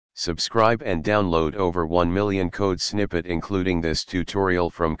Subscribe and download over 1 million code snippet including this tutorial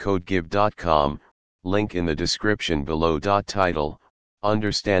from codegive.com, link in the description below. Title: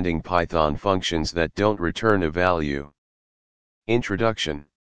 Understanding Python Functions That Don't Return a Value. Introduction.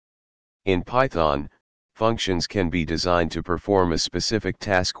 In Python, functions can be designed to perform a specific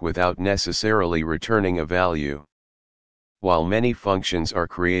task without necessarily returning a value. While many functions are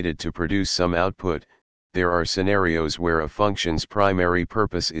created to produce some output, there are scenarios where a function's primary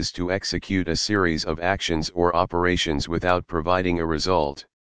purpose is to execute a series of actions or operations without providing a result.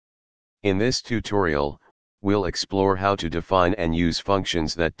 In this tutorial, we'll explore how to define and use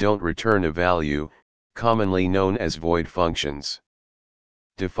functions that don't return a value, commonly known as void functions.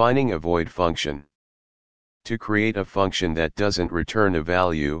 Defining a void function. To create a function that doesn't return a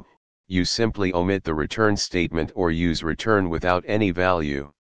value, you simply omit the return statement or use return without any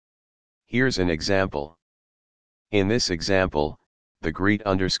value. Here's an example. In this example, the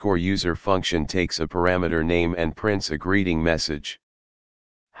greet_user function takes a parameter name and prints a greeting message.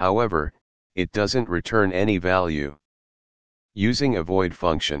 However, it doesn't return any value. Using a void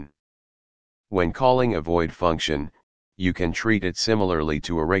function. When calling a void function, you can treat it similarly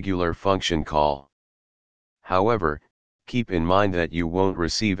to a regular function call. However, keep in mind that you won't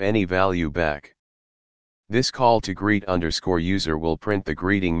receive any value back. This call to greet_user will print the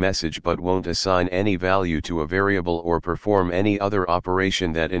greeting message but won't assign any value to a variable or perform any other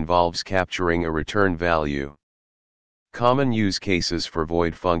operation that involves capturing a return value. Common use cases for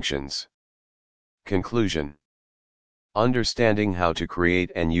void functions. Conclusion. Understanding how to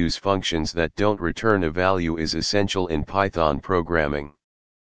create and use functions that don't return a value is essential in Python programming.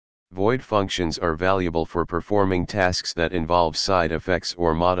 Void functions are valuable for performing tasks that involve side effects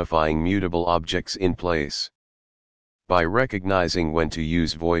or modifying mutable objects in place. By recognizing when to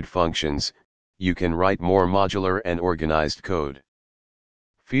use void functions, you can write more modular and organized code.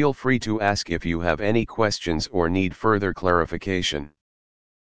 Feel free to ask if you have any questions or need further clarification.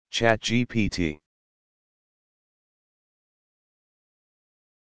 ChatGPT.